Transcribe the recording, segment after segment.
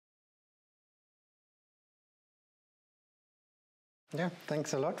Yeah,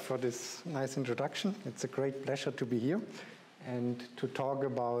 thanks a lot for this nice introduction. It's a great pleasure to be here and to talk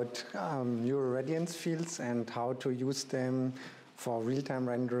about neural radiance fields and how to use them for real-time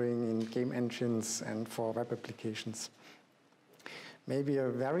rendering in game engines and for web applications. Maybe a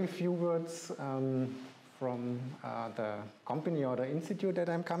very few words from the company or the institute that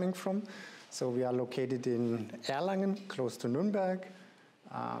I'm coming from. So we are located in Erlangen, close to Nuremberg.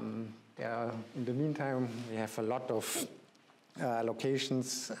 In the meantime, we have a lot of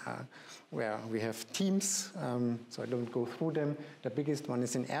locations where we have teams, so I don't go through them. The biggest one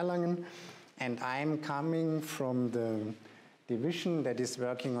is in Erlangen, and I'm coming from the division that is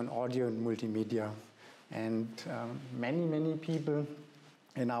working on audio and multimedia. And many people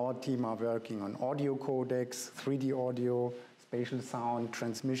in our team are working on audio codecs, 3D audio, spatial sound,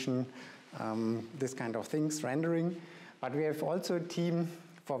 transmission, this kind of things, rendering. But we have also a team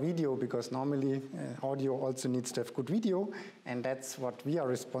for video, because normally audio also needs to have good video, and that's what we are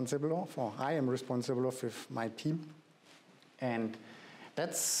responsible for. I am responsible with my team, and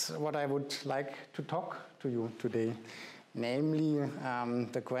that's what I would like to talk to you today, namely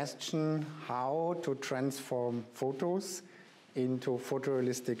the question how to transform photos into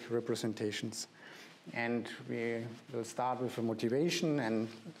photorealistic representations. And we will start with a motivation and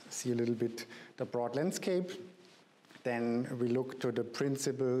see a little bit the broad landscape. Then we look to the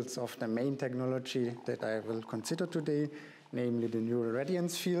principles of the main technology that I will consider today, namely the neural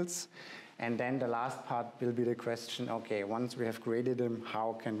radiance fields. And then the last part will be the question, okay, once we have created them,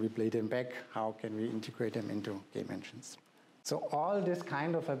 how can we play them back? How can we integrate them into game engines? So all these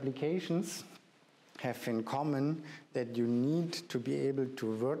kind of applications have in common that you need to be able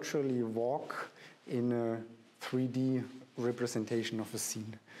to virtually walk in a 3D representation of a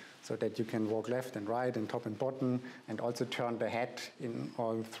scene, so that you can walk left and right and top and bottom and also turn the head in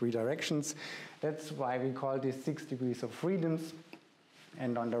all three directions. That's why we call this 6 degrees of freedoms.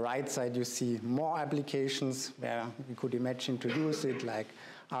 And on the right side you see more applications where we could imagine to use it, like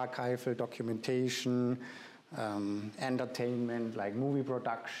archival documentation, entertainment like movie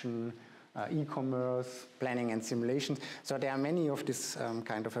production, e-commerce, planning and simulation. So there are many of these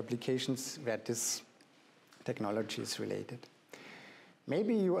kind of applications where this technology is related.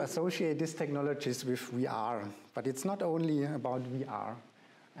 Maybe you associate these technologies with VR, but it's not only about VR.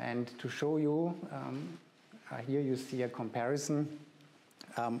 And to show you, here you see a comparison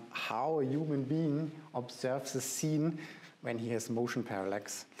how a human being observes a scene when he has motion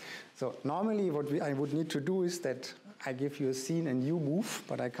parallax. So normally what I would need to do is that I give you a scene and you move,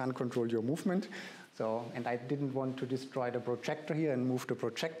 but I can't control your movement. And I didn't want to destroy the projector here and move the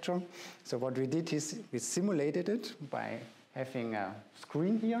projector. So what we did is we simulated it by having a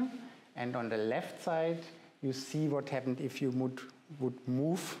screen here, and on the left side you see what happened if you would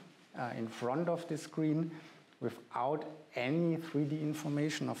move in front of the screen without any 3D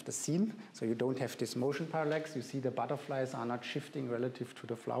information of the scene. So you don't have this motion parallax. You see the butterflies are not shifting relative to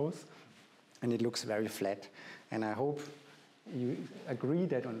the flowers, and it looks very flat. And I hope you agree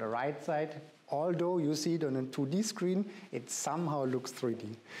that on the right side, although you see it on a 2D screen, it somehow looks 3D.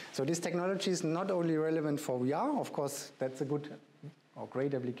 So this technology is not only relevant for VR, of course that's a good or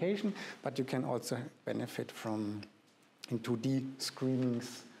great application, but you can also benefit from in 2D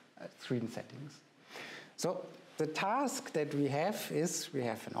screenings, screen settings. So the task that we have is we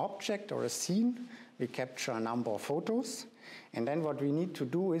have an object or a scene, we capture a number of photos, and then what we need to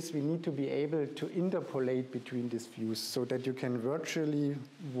do is we need to be able to interpolate between these views so that you can virtually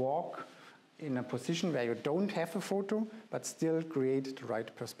walk in a position where you don't have a photo, but still create the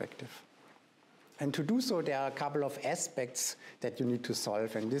right perspective. And to do so, there are a couple of aspects that you need to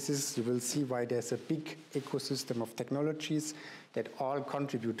solve. And this is, you will see why there's a big ecosystem of technologies that all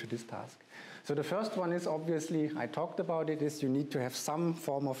contribute to this task. So the first one is, obviously, I talked about it, is you need to have some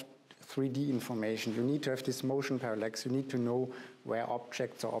form of 3D information. You need to have this motion parallax. You need to know where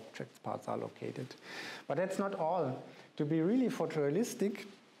objects or object parts are located. But that's not all. To be really photorealistic,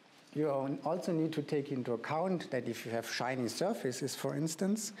 you also need to take into account that if you have shiny surfaces, for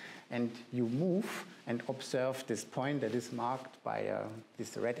instance, and you move and observe this point that is marked by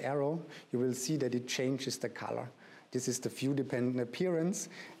this red arrow, you will see that it changes the color. This is the view-dependent appearance,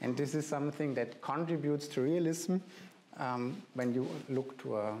 and this is something that contributes to realism when you look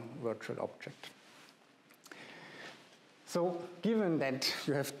to a virtual object. So given that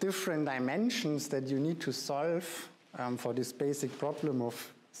you have different dimensions that you need to solve for this basic problem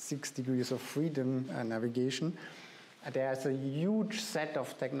of 6 degrees of freedom navigation, there's a huge set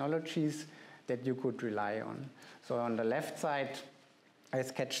of technologies that you could rely on. So on the left side, I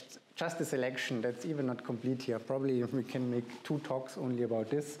sketched just a selection. That's even not complete here. Probably we can make 2 talks only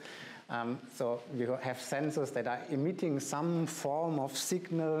about this. So we have sensors that are emitting some form of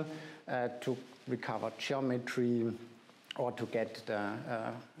signal to recover geometry or to get the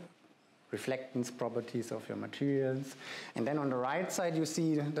reflectance properties of your materials. And then on the right side, you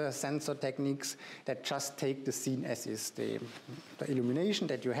see the sensor techniques that just take the scene as is, the illumination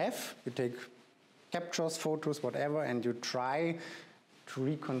that you have. You take captures, photos, whatever, and you try to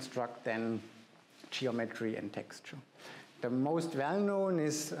reconstruct then geometry and texture. The most well-known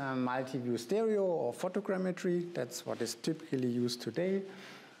is multi-view stereo or photogrammetry. That's what is typically used today.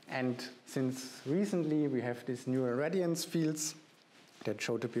 And since recently, we have these newer Radiance Fields that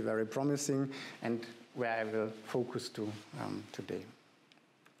show to be very promising and where I will focus to today.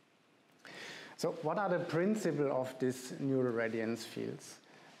 So what are the principles of these neural radiance fields?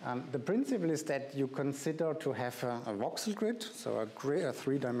 The principle is that you consider to have a voxel grid, so a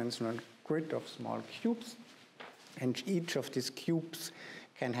 3-dimensional grid of small cubes, and each of these cubes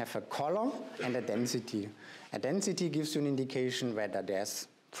can have a color and a density. A density gives you an indication whether there's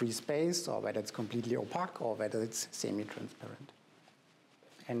free space or whether it's completely opaque or whether it's semi-transparent.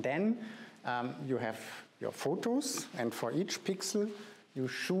 And then you have your photos, and for each pixel you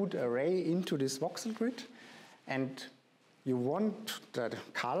shoot a ray into this voxel grid, and you want the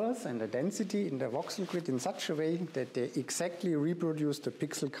colors and the density in the voxel grid in such a way that they exactly reproduce the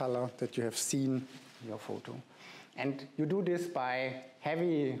pixel color that you have seen in your photo. And you do this by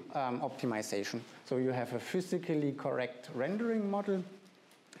heavy optimization. So you have a physically correct rendering model,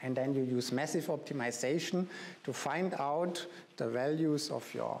 and then you use massive optimization to find out the values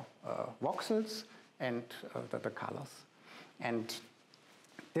of your voxels and the colors. And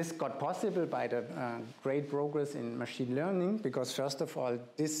this got possible by the great progress in machine learning, because first of all,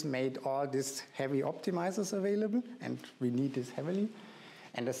 this made all these heavy optimizers available, and we need this heavily.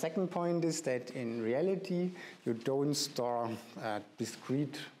 And the second point is that in reality, you don't store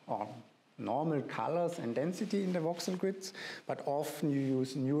discrete or normal colors and density in the voxel grids, but often you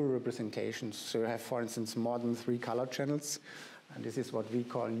use neural representations. So you have, for instance, more than 3 color channels, and this is what we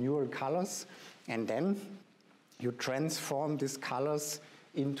call neural colors. And then you transform these colors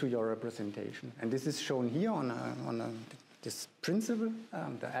into your representation. And this is shown here on this principle,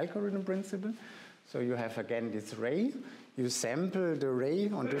 the algorithm principle. So you have, again, this ray. You sample the ray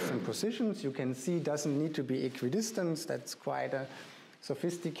on different positions. You can see it doesn't need to be equidistant. That's quite a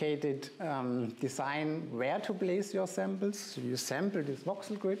sophisticated design where to place your samples. So you sample this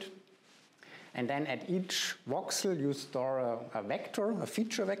voxel grid, and then at each voxel you store a vector, a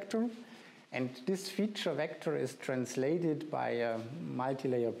feature vector, and this feature vector is translated by a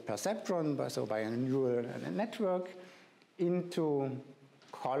multi-layer perceptron, so by a neural network, into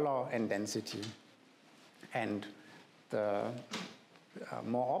color and density. And the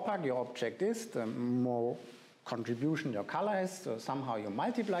more opaque your object is, the more contribution your color is, so somehow you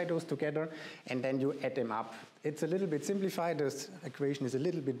multiply those together and then you add them up. It's a little bit simplified, this equation is a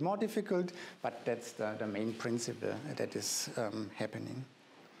little bit more difficult, but that's the main principle that is happening.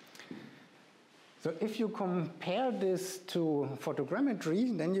 So if you compare this to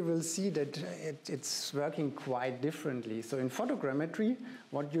photogrammetry, then you will see that it's working quite differently. So in photogrammetry,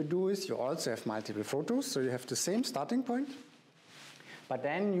 what you do is you also have multiple photos, so you have the same starting point, but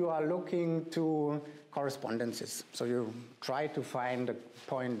then you are looking to correspondences. So you try to find a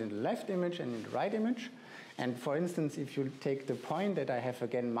point in the left image and in the right image. And for instance, if you take the point that I have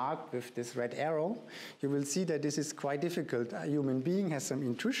again marked with this red arrow, you will see that this is quite difficult. A human being has some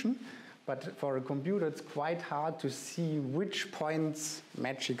intuition, but for a computer it's quite hard to see which points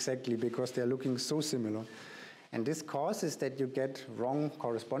match exactly because they're looking so similar. And this causes that you get wrong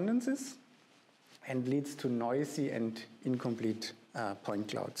correspondences and leads to noisy and incomplete point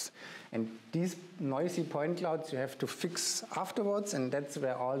clouds. And these noisy point clouds you have to fix afterwards, and that's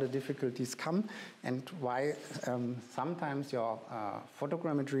where all the difficulties come and why sometimes your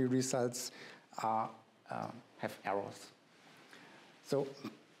photogrammetry results have errors. So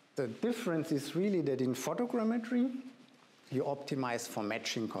the difference is really that in photogrammetry, you optimize for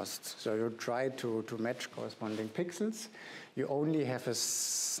matching costs. So you try to match corresponding pixels. You only have a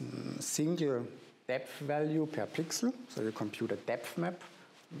single depth value per pixel. So you compute a depth map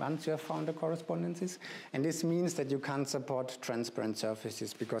once you have found the correspondences. And this means that you can't support transparent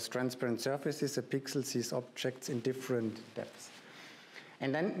surfaces, because transparent surfaces, a pixel sees objects in different depths.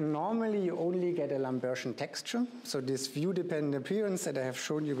 And then normally you only get a Lambertian texture. So this view-dependent appearance that I have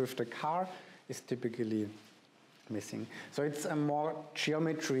shown you with the car is typically missing. So it's a more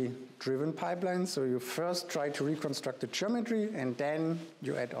geometry-driven pipeline. So you first try to reconstruct the geometry, and then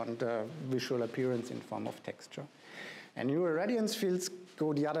you add on the visual appearance in form of texture. And neural radiance fields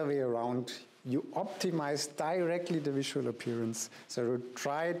go the other way around. You optimize directly the visual appearance. So you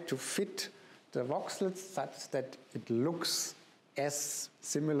try to fit the voxels such that it looks as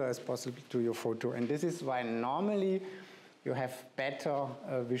similar as possible to your photo. And this is why normally you have better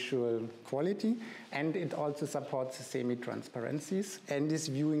visual quality, and it also supports the semi-transparencies and these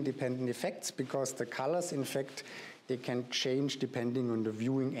viewing-dependent effects, because the colors, in fact, they can change depending on the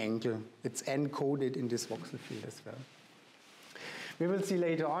viewing angle. It's encoded in this voxel field as well. We will see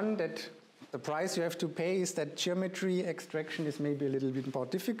later on that the price you have to pay is that geometry extraction is maybe a little bit more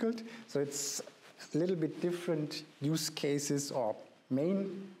difficult. So it's a little bit different use cases or main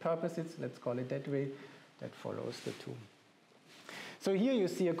purposes, let's call it that way, that follows the two. So here you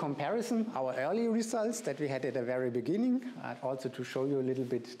see a comparison, our early results that we had at the very beginning, also to show you a little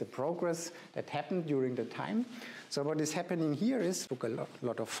bit the progress that happened during the time. So what is happening here is we took a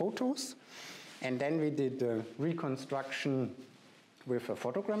lot of photos, and then we did a reconstruction with a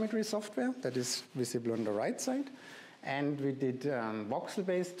photogrammetry software that is visible on the right side. And we did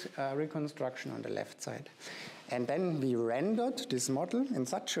voxel-based reconstruction on the left side. And then we rendered this model in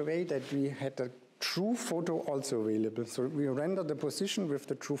such a way that we had a true photo also available. So we rendered the position with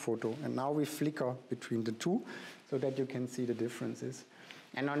the true photo. And now we flicker between the two so that you can see the differences.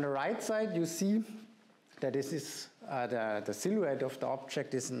 And on the right side, you see that this is the silhouette of the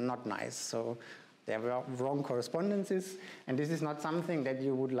object is not nice. So there were wrong correspondences, and this is not something that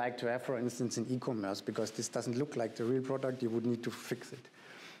you would like to have, for instance, in e-commerce, because this doesn't look like the real product. You would need to fix it.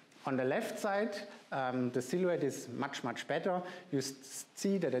 On the left side, the silhouette is much, much better. You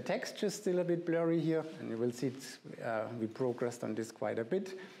see that the texture is still a bit blurry here, and you will see we progressed on this quite a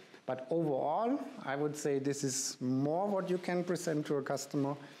bit. But overall, I would say this is more what you can present to a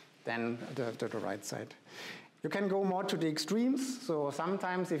customer than the right side. You can go more to the extremes. So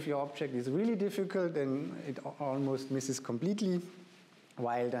sometimes if your object is really difficult, then it almost misses completely,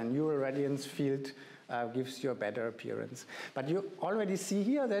 while the neural radiance field gives you a better appearance. But you already see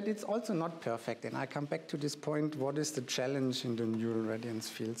here that it's also not perfect. And I come back to this point, what is the challenge in the neural radiance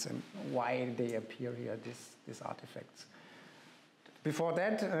fields and why they appear here, these artifacts. Before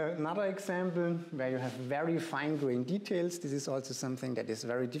that, another example where you have very fine-grained details. This is also something that is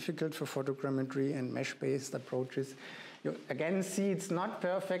very difficult for photogrammetry and mesh-based approaches. You again see it's not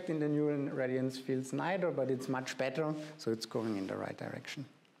perfect in the neural radiance fields neither, but it's much better, so it's going in the right direction.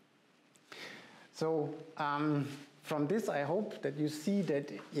 So from this, I hope that you see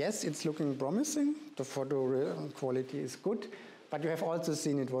that, yes, it's looking promising. The photo quality is good, but you have also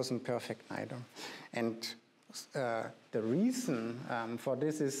seen it wasn't perfect neither. And the reason for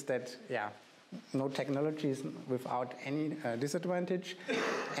this is that, no technology is without any disadvantage,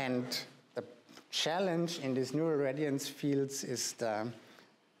 and the challenge in these neural radiance fields is the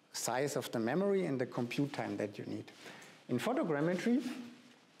size of the memory and the compute time that you need. In photogrammetry,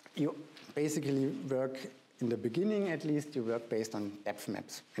 you basically work, in the beginning at least, you work based on depth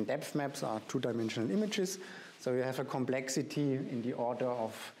maps. And depth maps are two-dimensional images, so you have a complexity in the order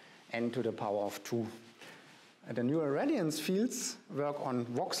of n to the power of 2. The neural radiance fields work on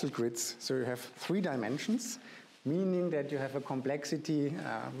voxel grids, so you have 3 dimensions, meaning that you have a complexity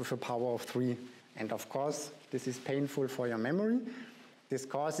with a power of 3. And of course, this is painful for your memory. This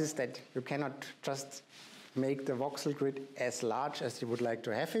causes that you cannot just make the voxel grid as large as you would like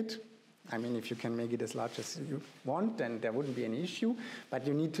to have it. I mean, if you can make it as large as you want, then there wouldn't be any issue. But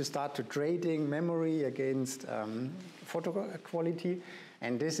you need to start to trading memory against photo quality.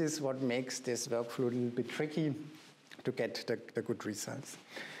 And this is what makes this workflow a little bit tricky to get the good results.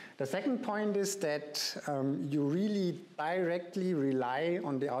 The second point is that you really directly rely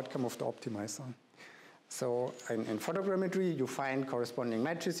on the outcome of the optimizer. So in photogrammetry, you find corresponding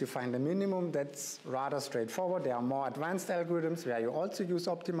matches, you find a minimum. That's rather straightforward. There are more advanced algorithms where you also use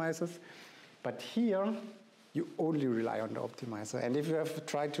optimizers. But here, you only rely on the optimizer. And if you have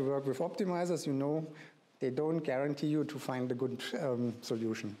tried to work with optimizers, you know they don't guarantee you to find a good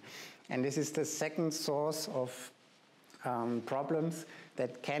solution. And this is the second source of problems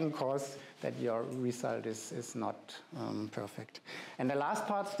that can cause that your result is not perfect. And the last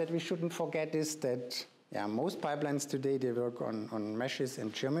part that we shouldn't forget is that most pipelines today, they work on meshes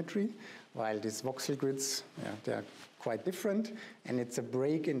and geometry, while these voxel grids, they're quite different. And it's a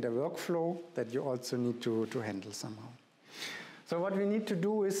break in the workflow that you also need to handle somehow. So what we need to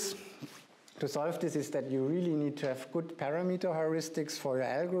do is, to solve this, is that you really need to have good parameter heuristics for your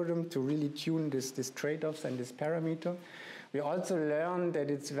algorithm to really tune these trade-offs and this parameter. We also learned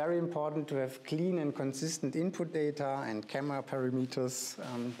that it's very important to have clean and consistent input data and camera parameters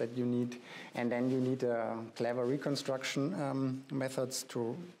that you need. And then you need clever reconstruction methods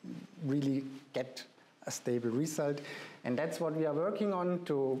to really get a stable result. And that's what we are working on.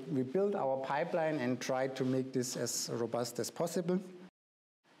 We build our pipeline and try to make this as robust as possible.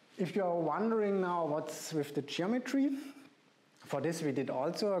 If you are wondering now what's with the geometry, for this we did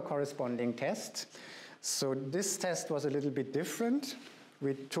also a corresponding test. So this test was a little bit different.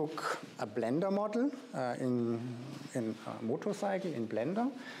 We took a Blender model in a motorcycle in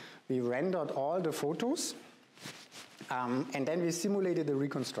Blender. We rendered all the photos, and then we simulated the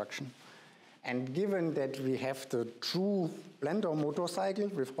reconstruction. And given that we have the true Blender motorcycle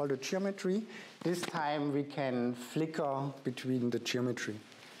with all the geometry, this time we can flicker between the geometry.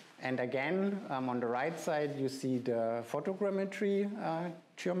 And again, on the right side, you see the photogrammetry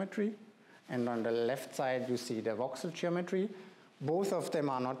geometry, and on the left side, you see the voxel geometry. Both of them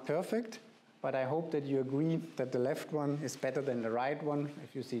are not perfect, but I hope that you agree that the left one is better than the right one.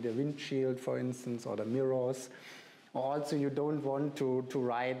 If you see the windshield, for instance, or the mirrors, or also you don't want to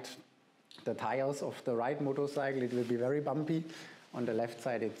ride the tires of the right motorcycle, it will be very bumpy. On the left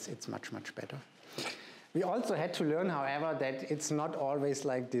side, it's much, much better. We also had to learn, however, that it's not always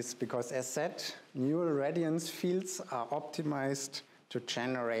like this, because as said, neural radiance fields are optimized to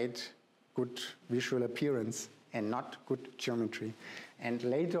generate good visual appearance and not good geometry. And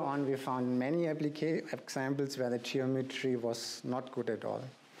later on, we found many examples where the geometry was not good at all.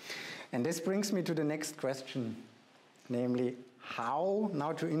 And this brings me to the next question, namely, how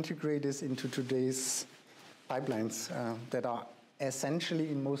now to integrate this into today's pipelines that are essentially,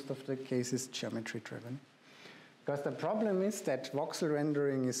 in most of the cases, geometry-driven. Because the problem is that voxel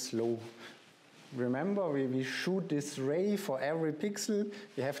rendering is slow. Remember, we shoot this ray for every pixel.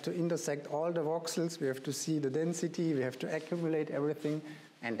 We have to intersect all the voxels. We have to see the density. We have to accumulate everything,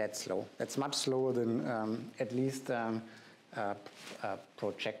 and that's slow. That's much slower than at least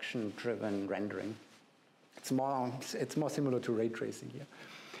projection-driven rendering. It's more similar to ray tracing here.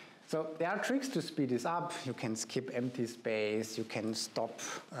 So there are tricks to speed this up. You can skip empty space. You can stop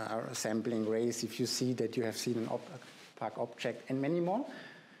sampling rays if you see that you have seen an opaque object, and many more.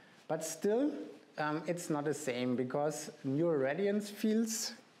 But still, it's not the same, because neural radiance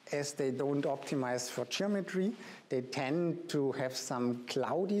fields, as they don't optimize for geometry, they tend to have some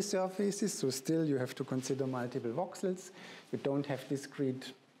cloudy surfaces, so still you have to consider multiple voxels. You don't have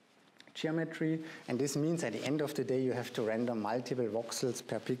discrete geometry, and this means at the end of the day you have to render multiple voxels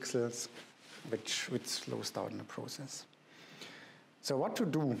per pixels, which slows down the process. So what to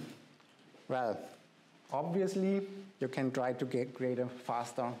do? Well, obviously you can try to create a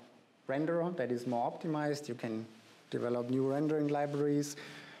faster renderer that is more optimized. You can develop new rendering libraries.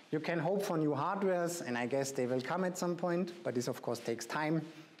 You can hope for new hardwares, and I guess they will come at some point, but this of course takes time,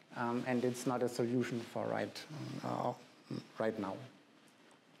 and it's not a solution for right now.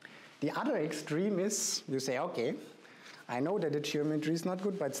 The other extreme is, you say, okay, I know that the geometry is not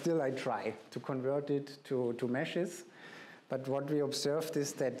good, but still I try to convert it to meshes. But what we observed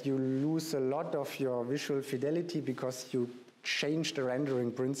is that you lose a lot of your visual fidelity because you change the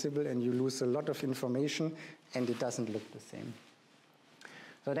rendering principle and you lose a lot of information and it doesn't look the same.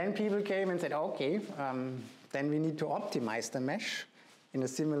 So then people came and said, okay, then we need to optimize the mesh in a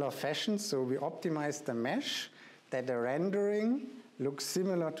similar fashion. So we optimize the mesh that the rendering looks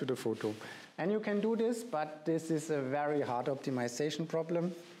similar to the photo. And you can do this, but this is a very hard optimization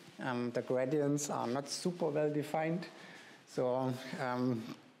problem. The gradients are not super well defined. So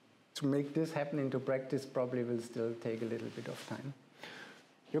to make this happen into practice probably will still take a little bit of time.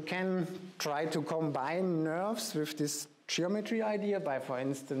 You can try to combine nerves with this geometry idea by, for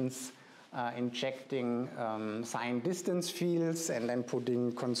instance, injecting sign distance fields and then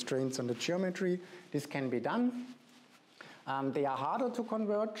putting constraints on the geometry. This can be done. They are harder to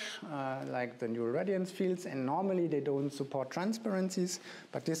converge, like the neural radiance fields, and normally they don't support transparencies,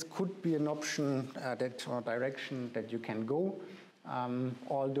 but this could be an option or direction that you can go,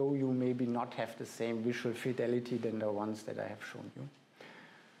 although you maybe not have the same visual fidelity than the ones that I have shown you.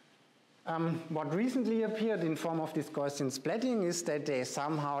 What recently appeared in form of this Gaussian splatting is that they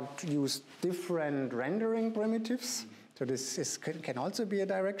somehow use different rendering primitives, so this can also be a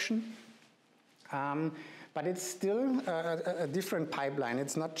direction. But it's still a different pipeline.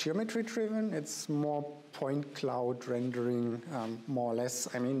 It's not geometry-driven. It's more point cloud rendering, more or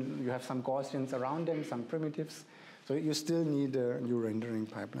less. I mean, you have some Gaussians around them, some primitives. So you still need a new rendering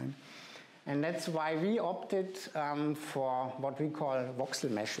pipeline. And that's why we opted for what we call voxel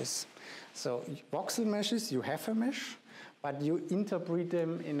meshes. So voxel meshes, you have a mesh, but you interpret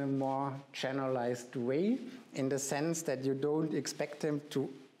them in a more generalized way, in the sense that you don't expect them to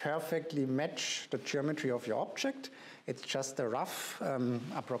perfectly match the geometry of your object. It's just a rough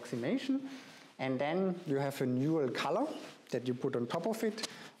approximation. And then you have a neural color that you put on top of it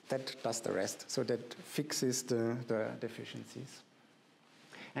that does the rest. So that fixes the deficiencies.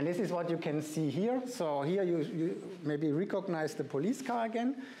 And this is what you can see here. So here you maybe recognize the police car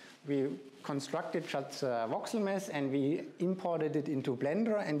again. We constructed just a voxel mesh and we imported it into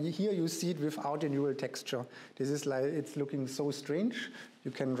Blender, and here you see it without a neural texture. This is like, it's looking so strange.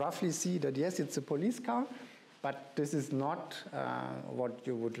 You can roughly see that yes, it's a police car, but this is not what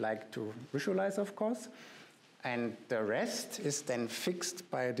you would like to visualize, of course. And the rest is then fixed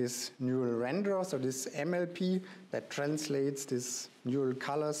by this neural renderer, so this MLP that translates these neural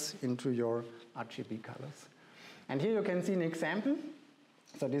colors into your RGB colors. And here you can see an example.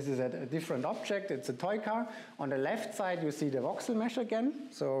 So this is a different object, it's a toy car. On the left side you see the voxel mesh again,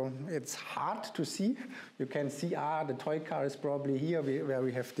 so it's hard to see. You can see, the toy car is probably here where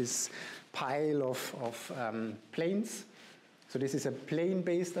we have this pile of planes. So this is a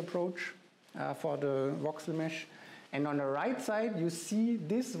plane-based approach for the voxel mesh. And on the right side you see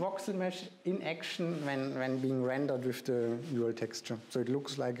this voxel mesh in action when being rendered with the neural texture. So it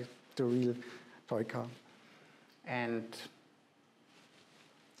looks like the real toy car. And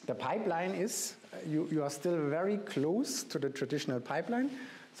the pipeline is, you are still very close to the traditional pipeline.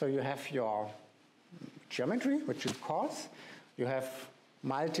 So you have your geometry, which is coarse. You have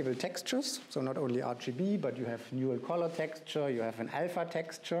multiple textures, so not only RGB, but you have neural color texture, you have an alpha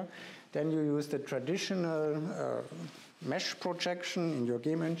texture. Then you use the traditional mesh projection in your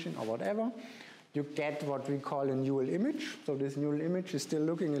game engine or whatever. You get what we call a neural image. So this neural image is still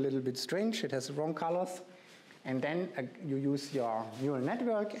looking a little bit strange. It has the wrong colors. And then you use your neural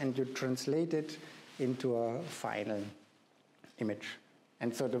network and you translate it into a final image.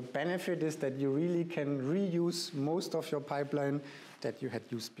 And so the benefit is that you really can reuse most of your pipeline that you had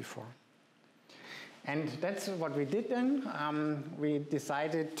used before. And that's what we did then. We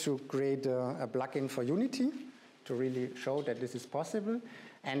decided to create a plugin for Unity to really show that this is possible.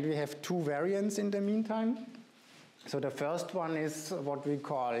 And we have two variants in the meantime. So the first one is what we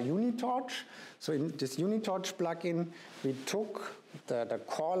call UniTorch. So in this UniTorch plugin, we took the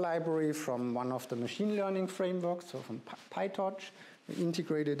core library from one of the machine learning frameworks, so from PyTorch. We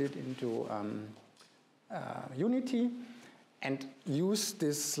integrated it into Unity and used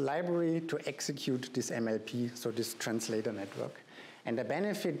this library to execute this MLP, so this translator network. And the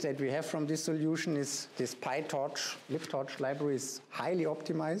benefit that we have from this solution is this PyTorch, libtorch library is highly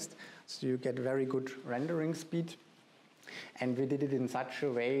optimized, so you get very good rendering speed. And we did it in such a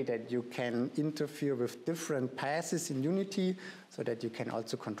way that you can interfere with different passes in Unity so that you can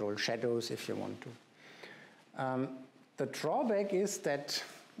also control shadows if you want to. The drawback is that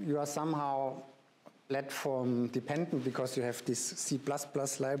you are somehow platform dependent because you have this C++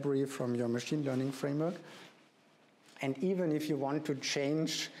 library from your machine learning framework. And even if you want to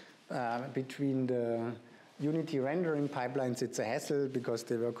change between the Unity rendering pipelines, it's a hassle because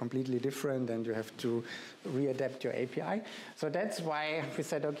they were completely different and you have to readapt your API. So that's why we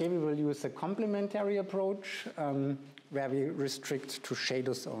said, okay, we will use a complementary approach where we restrict to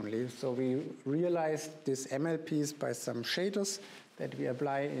shaders only. So we realized these MLPs by some shaders that we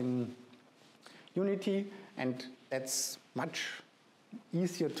apply in Unity, and that's much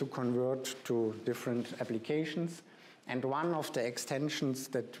easier to convert to different applications. And one of the extensions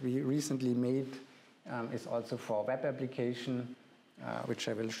that we recently made is also for web application, which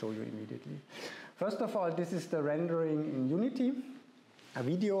I will show you immediately. First of all, this is the rendering in Unity, a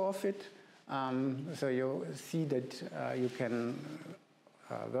video of it. So you see that you can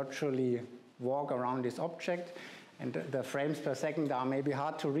virtually walk around this object. And the frames per second are maybe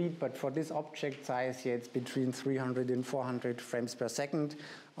hard to read, but for this object size here, it's between 300 and 400 frames per second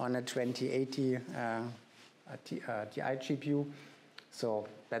on a 2080 Ti GPU. So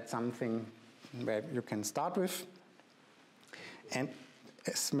that's something where you can start with. And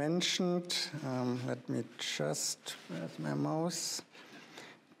as mentioned, let me just, where's my mouse?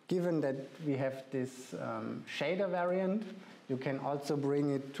 Given that we have this shader variant, you can also bring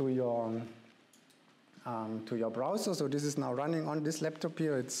it to your browser. So this is now running on this laptop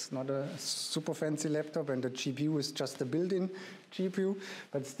here. It's not a super fancy laptop, and the GPU is just a built-in GPU.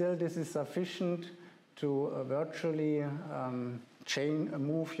 But still, this is sufficient to virtually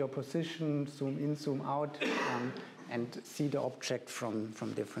move your position, zoom in, zoom out, and see the object from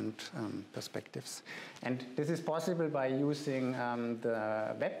different perspectives. And this is possible by using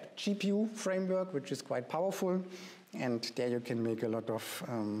the web GPU framework, which is quite powerful. And there you can make a lot of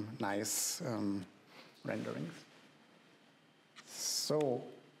nice renderings. So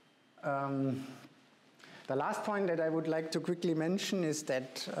the last point that I would like to quickly mention is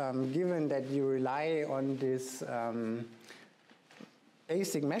that given that you rely on this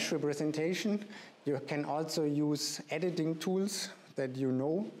basic mesh representation, you can also use editing tools that you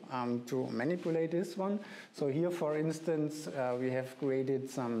know to manipulate this one. So here, for instance, we have created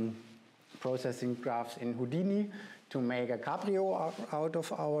some processing graphs in Houdini to make a cabrio out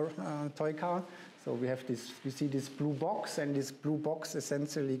of our toy car. So we have this, we see this blue box, and this blue box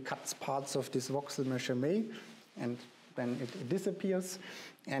essentially cuts parts of this voxel measurement, and then it disappears.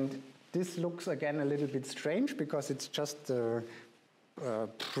 And this looks again a little bit strange because it's just the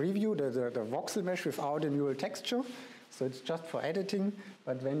preview, the voxel mesh without a neural texture. So it's just for editing.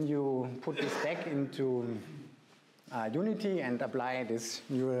 But when you put this back into Unity and apply this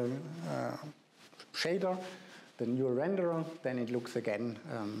neural shader, the neural renderer, then it looks again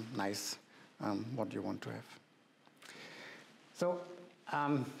nice, what you want to have. So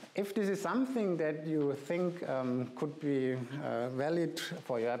if this is something that you think could be valid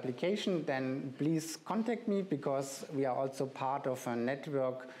for your application, then please contact me, because we are also part of a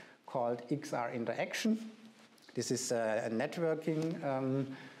network called XR Interaction. This is a networking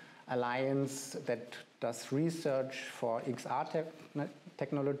alliance that does research for XR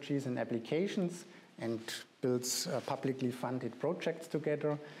technologies and applications and builds publicly funded projects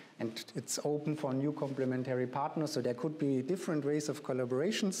together. And it's open for new complementary partners, so there could be different ways of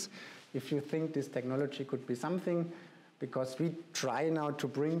collaborations if you think this technology could be something, because we try now to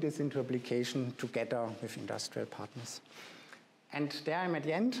bring this into application together with industrial partners. And there I'm at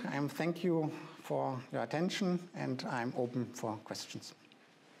the end. Thank you for your attention, and I'm open for questions.